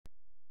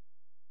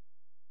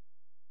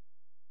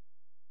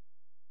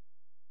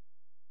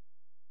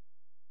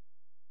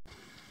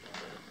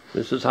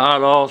This is how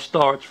it all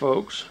starts,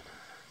 folks.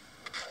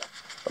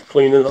 I'm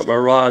cleaning up my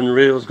rod and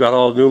reels. Got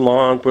all new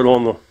line put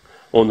on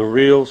the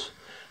reels.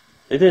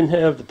 They didn't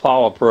have the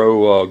Power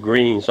Pro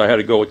green, so I had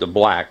to go with the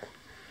black.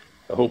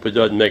 I hope it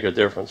doesn't make a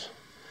difference.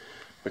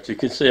 But you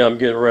can see I'm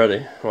getting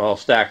ready. We're all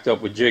stacked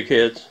up with jig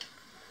heads.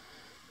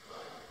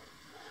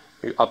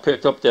 I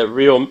picked up that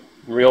Real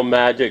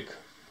Magic.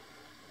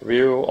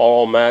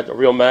 Learned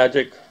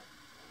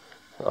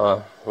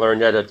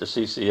that at the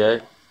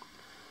CCA.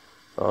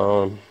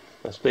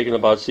 Speaking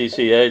about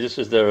CCA, this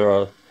is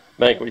their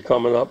banquet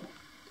coming up.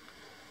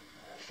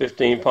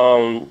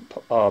 15-pound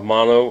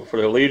mono for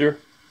the leader.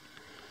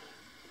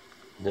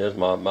 There's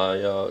my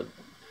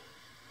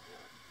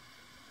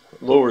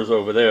lures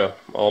over there.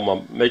 All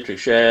my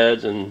matrix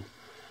shads and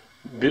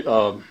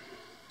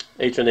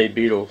H&A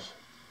beetles.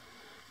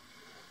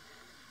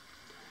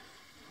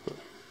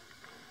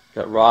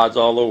 Got rods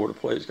all over the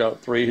place.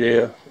 Got 3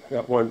 there.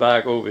 Got one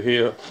back over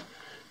here.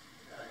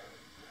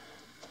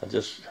 I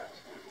just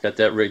got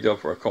that rigged up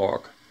for a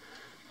cork.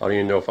 I don't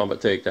even know if I'm going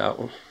to take that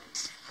one.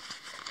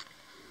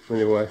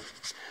 Anyway,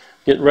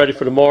 getting ready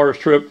for the Mars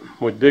trip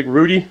with Big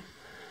Rudy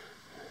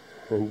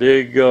and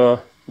Big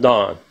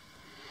Don.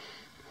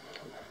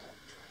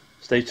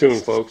 Stay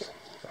tuned, folks.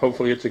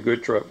 Hopefully it's a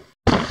good trip.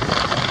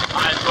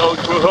 Alright,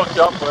 folks, we're hooked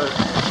up. We're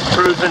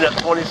cruising at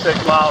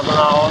 26 miles an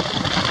hour.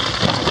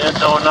 Then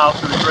going out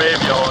to the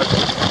graveyard.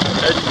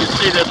 As you can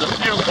see, there's a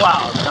few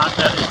clouds, not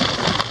many.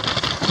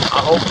 I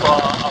hope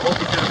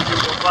we get a few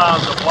more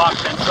clouds to block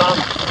in sun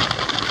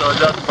so it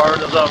doesn't burn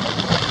us up.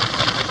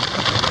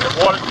 The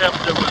water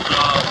temperature was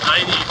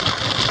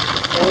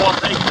 94, I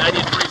think,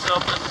 93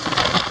 something.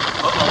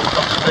 Uh-oh,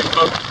 big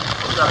boat.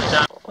 Shut it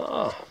down.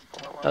 Oh,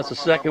 that's the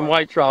second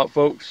white trout,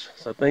 folks.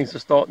 So things are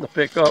starting to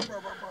pick up.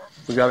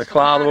 We got a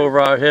cloud over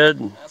our head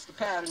and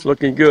it's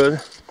looking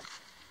good.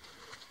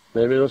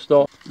 Maybe it'll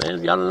start. Man,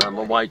 it's got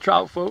another white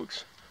trout,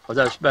 folks. Oh,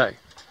 that's speck.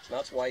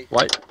 That's white.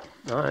 White.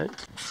 All right.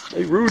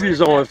 Hey, Rudy's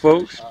on,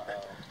 folks.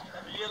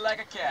 Feel like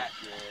a cat.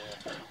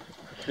 Yeah.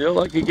 Feel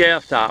like a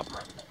gaff top.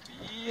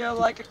 Feel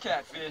like a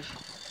catfish.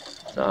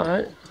 It's all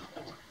right.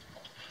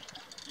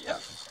 Yeah.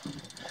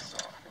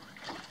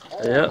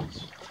 Yep.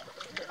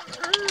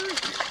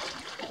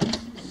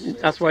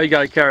 That's why you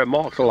got to carry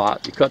marks a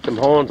lot. You cut them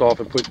horns off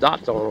and put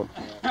dots on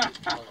them.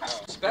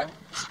 Speck.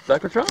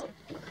 Speck or trout?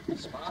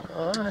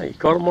 Alright, you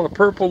caught them on a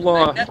purple,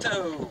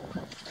 Magneto.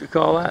 What you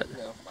call that?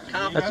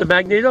 That's a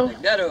magneto?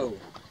 Magneto.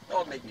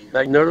 Oh, magneto.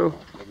 Magneto?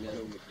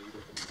 Magneto.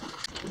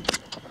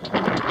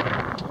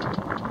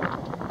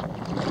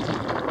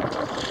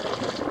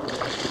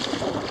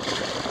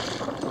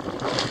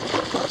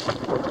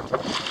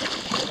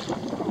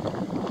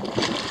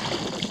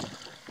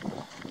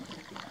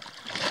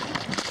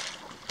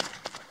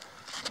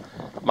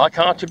 My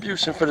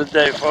contribution for the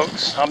day,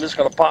 folks. I'm just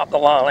going to pop the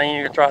line. I ain't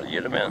even going to try to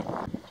get them in.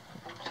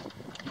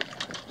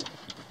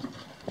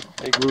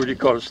 Big Rudy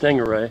caught a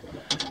stingray.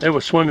 They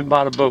were swimming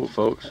by the boat,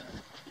 folks.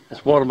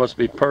 This water must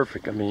be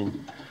perfect. I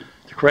mean,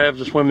 the crabs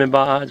are swimming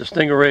by, the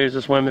stingrays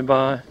are swimming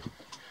by.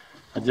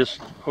 I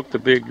just hooked a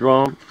big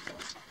drum.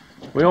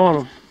 We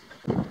on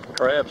them.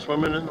 Crabs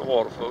swimming in the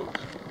water, folks.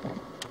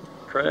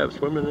 Crabs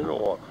swimming in the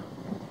water.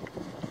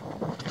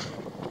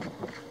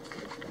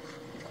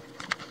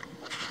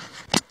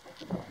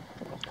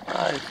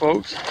 Alright,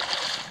 folks.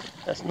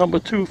 That's number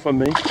 2 for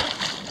me.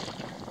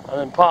 I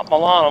done popped my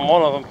line on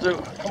one of them too.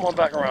 Come on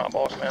back around,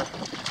 boss man.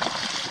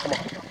 Come on,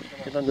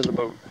 get under the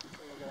boat.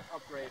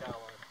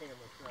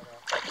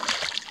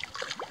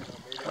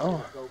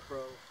 Oh,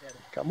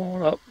 come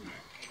on up.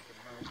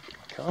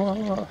 Come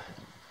on up.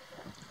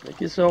 Make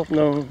yourself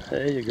known.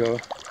 There you go.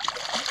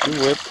 You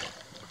whipped.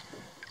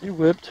 You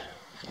whipped.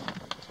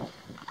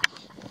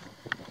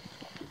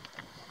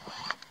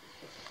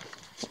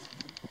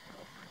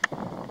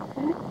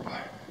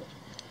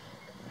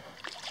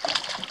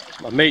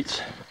 My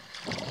mates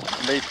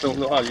don't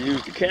know how to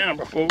use the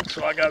camera, folks,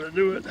 so I got to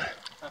do it.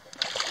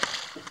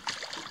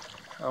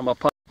 I'm a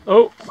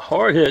oh,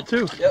 hard head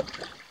too. Yep.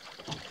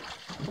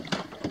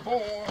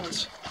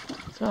 It's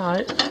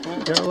alright.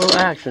 Got a little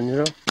action, you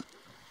know.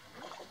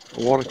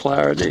 Water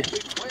clarity.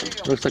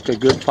 Looks like a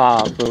good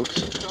 5,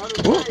 folks.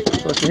 Whoop,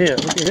 look at here,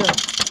 look at here.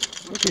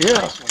 Look at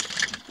here.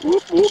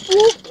 Whoop, whoop,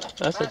 whoop.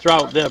 That's a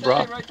trout there,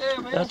 bro.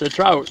 That's a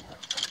trout.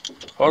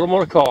 Caught him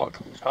on a cork.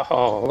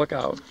 Oh, look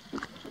out.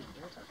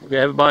 Look at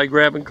everybody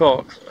grabbing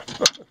corks.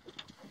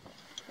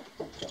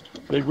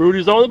 Big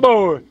Rudy's on the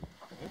board.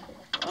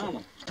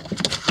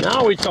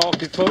 Now we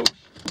talking, folks.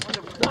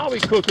 Now we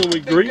cooking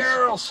with grease.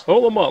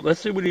 Hold him up. Let's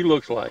see what he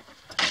looks like.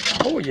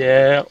 Oh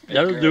yeah,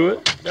 that'll do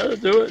it. That'll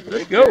do it.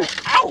 Let's go.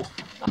 Ow!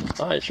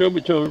 All right, show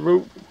me to him,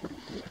 Rudy.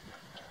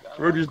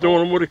 Rudy's doing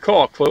them with a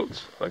cork,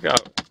 folks. Look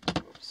out.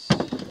 I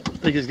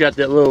think he's got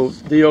that little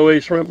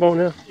DOA shrimp on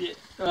there. Yeah.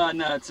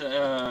 No, it's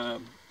a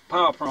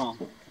power prawn.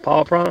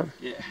 Power prawn?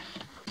 Yeah.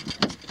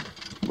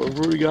 Well,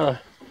 Rudy got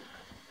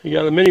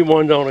a mini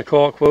one on the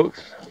cork,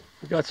 folks.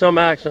 He got some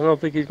action. I don't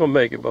think he's gonna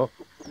make it, Bo.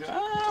 I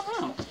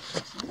don't know.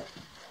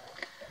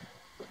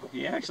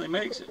 He actually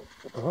makes it.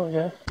 Oh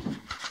yeah.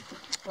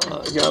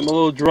 Got my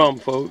little drum,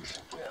 folks.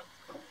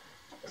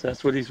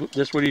 That's what his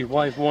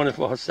wife wanted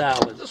for her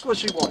salad. That's what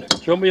she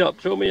wanted. Show me up,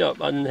 show me up.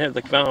 I didn't have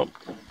the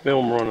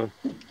film running.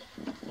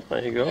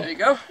 There you go. There you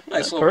go.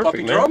 Nice little perfect,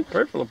 puppy man. drum.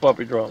 Perfect little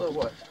puppy drum. Little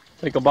what?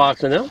 Take a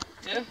box of them.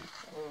 Yeah.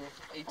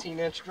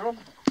 18-inch drum.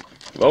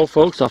 Well,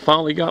 folks, I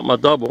finally got my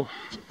double.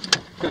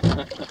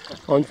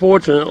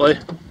 Unfortunately,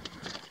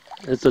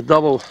 it's a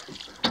double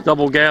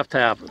gaff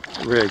tap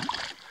rig.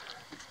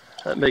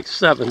 That makes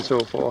 7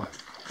 so far.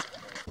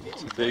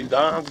 Big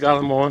Dom's got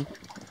them on.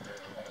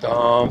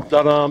 Dum,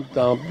 da-dum,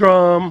 dum,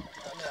 drum.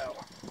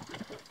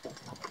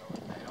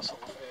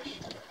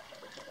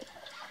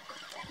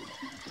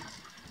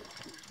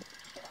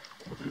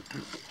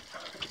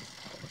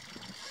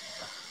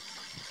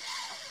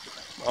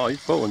 Oh,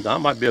 he's pulling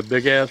down. Might be a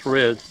big ass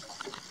red.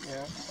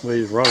 Yeah. Where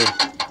he's running.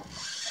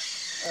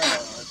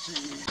 Oh,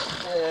 geez.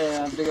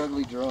 Yeah, big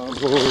ugly drum. Oh,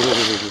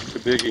 it's a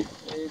biggie.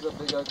 He's a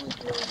big ugly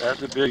drum.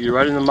 That's a biggie,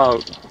 right in the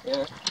mouth.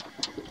 Yeah.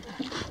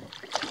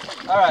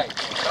 Alright,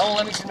 don't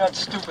let me do nothing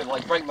stupid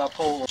like break my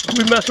pole.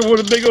 We messing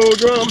with a big old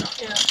drum.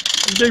 Yeah.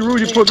 Big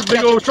Rudy put the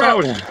big old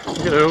trout in. Look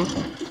at those.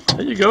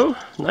 There you go.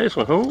 Nice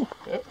one. Oh.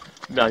 Yep.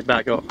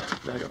 Back up.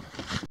 Back up.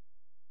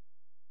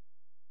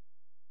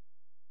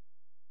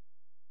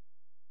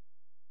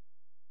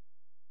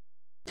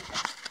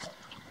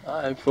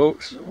 Alright,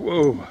 folks.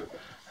 Whoa.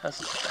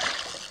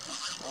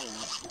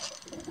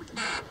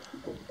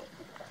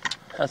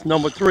 That's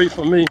number 3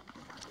 for me.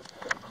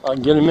 I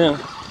can get him in.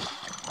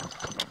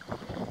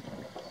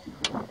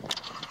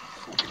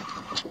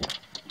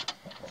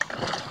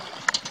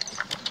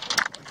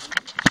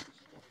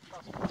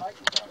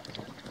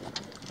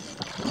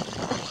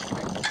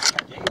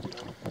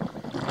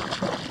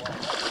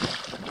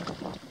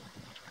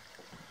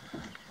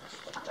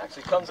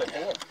 Actually comes in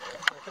hand.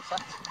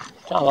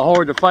 Kind of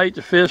hard to fight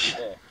the fish,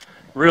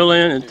 reel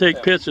in and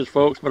take pictures,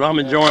 folks, but I'm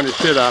enjoying the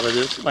shit out of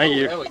this. Thank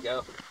you. There we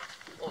go.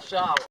 Little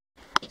shower.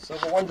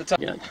 Silverwonders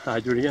time. Yeah, I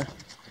do it again.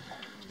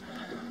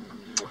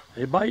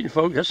 They're biting,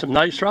 folks. That's some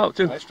nice trout,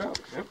 too. Nice trout.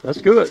 Yep.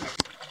 That's good.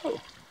 Oh,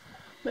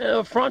 man,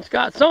 the front's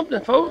got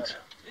something, folks.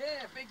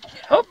 Yeah, big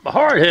cat. Oh, a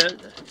hardhead.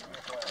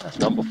 That's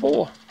number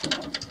 4.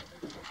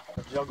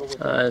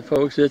 Alright,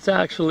 folks, it's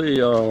actually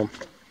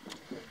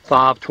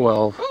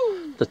 5:12.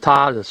 The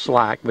tide is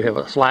slack. We have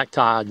a slack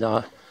tide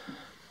now.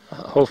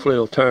 Hopefully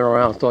it'll turn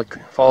around and start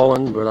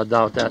falling, but I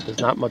doubt that. There's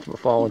not much of a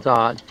falling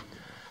tide.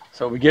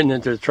 So we're getting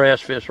into the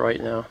trash fish right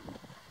now.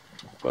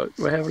 But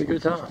we're having a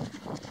good time.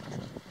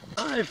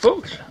 Alright,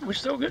 folks, we're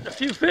still getting a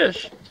few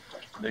fish.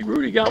 Big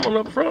Rudy got one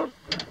up front.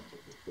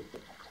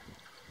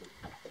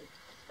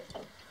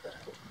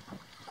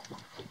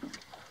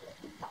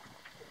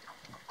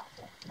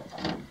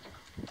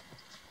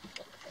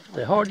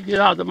 They're hard to get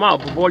out of the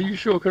mouth, but boy, you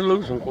sure can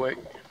lose them quick.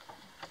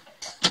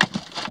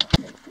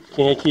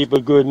 Can't keep a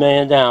good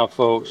man down,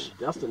 folks.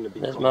 That's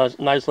my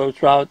nice little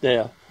trout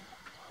there.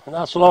 We're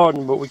not slaughtering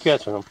them, but we're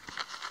catching them.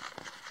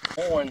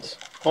 Horns.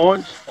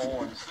 Horns?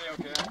 Horns.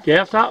 Okay.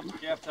 Gaff top?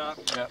 Gaff top.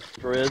 Yep.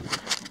 Red.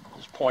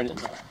 Just point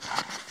it.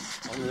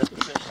 Let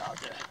the fish out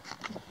there.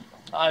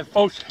 Alright,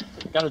 folks,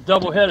 got a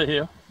double header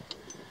here.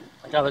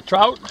 I got a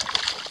trout,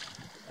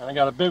 and I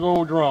got a big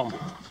old drum.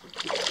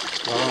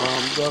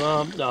 Dum,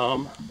 dum,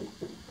 dum.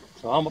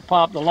 So I'm going to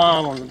pop the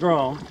line on the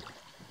drum.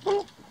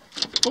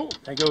 Oh,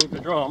 there goes the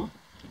drum,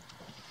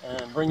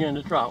 and bring in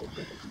the trout.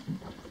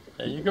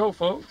 There you go,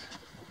 folks.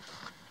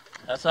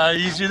 That's how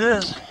easy it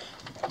is.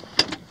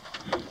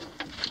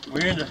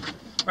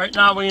 Right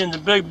now we're in the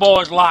big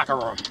boys' locker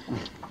room.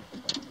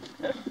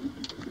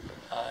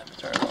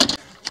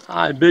 All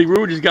right, Big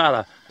Rudy's got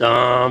a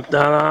dum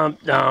dum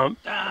dum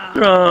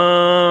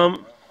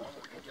drum.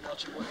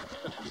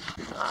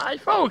 All right,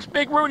 folks,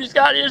 Big Rudy's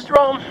got his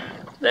drum.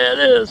 There it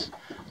is.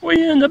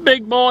 We in the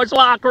big boys'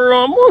 locker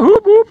room. Woo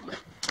whoop whoop.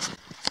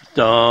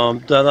 Dum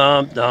da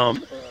dum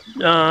dum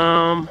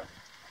dum.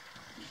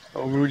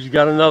 Oh, Rudy's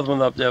got another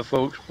one up there,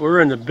 folks. We're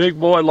in the big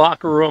boy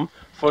locker room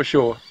for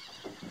sure.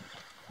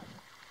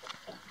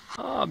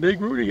 Ah,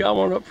 Big Rudy got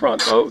one up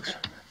front, folks.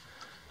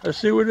 Let's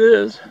see what it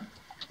is.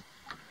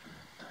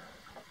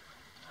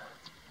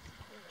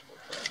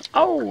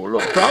 Oh,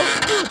 look, trout,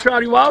 little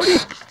trouty wouty.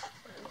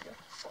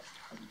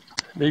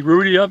 Big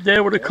Rudy up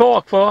there with a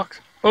cork, folks.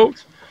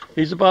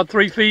 He's about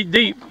 3 feet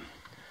deep.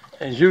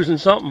 And he's using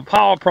something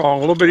power prong,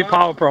 a little bitty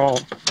power prong.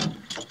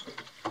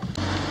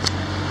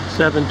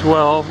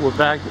 7:12, we're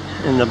back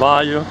in the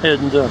bayou,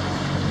 heading to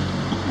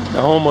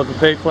the home of the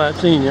Bay Flat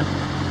Senior.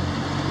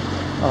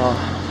 I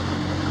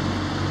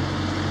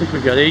think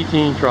we got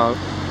 18 trout,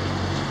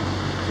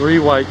 3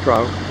 white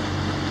trout,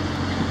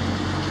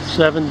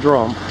 7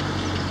 drum,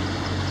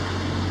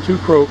 2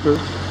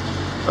 croakers,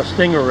 a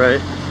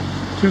stingray,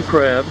 2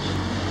 crabs,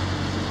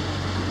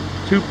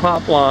 2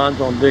 pop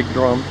lines on big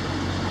drum.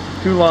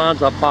 2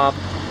 lines I popped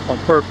on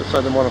purpose. I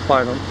didn't want to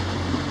fight them.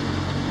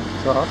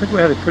 So I think we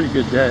had a pretty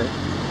good day.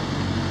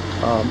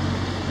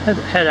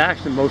 Had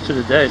action most of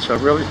the day, so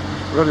it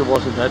really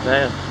wasn't that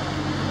bad.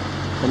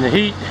 And the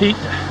heat,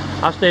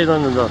 I stayed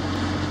under the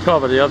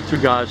cover. The other 2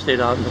 guys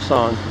stayed out in the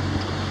sun.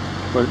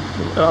 but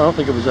I don't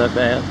think it was that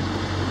bad.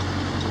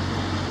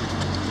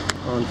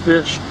 On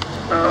fish,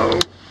 oh.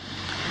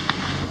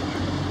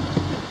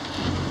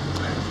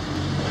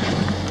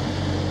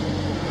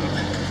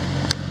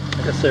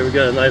 Like I say, we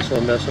got a nice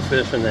little mess of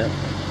fish in there.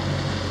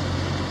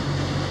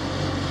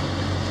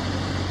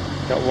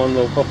 Got one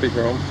little puppy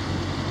drum.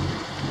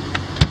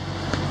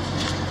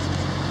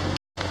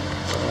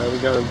 We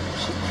got them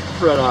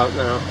spread out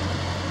now.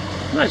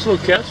 Nice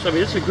little catch. I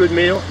mean, it's a good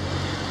meal.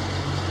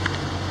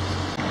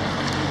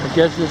 I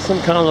guess it's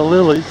some kind of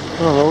lilies. I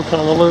don't know what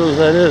kind of lilies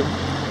that is.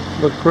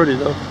 Look pretty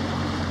though.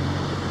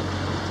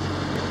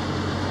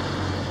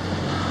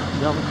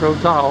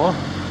 Delacroix towel.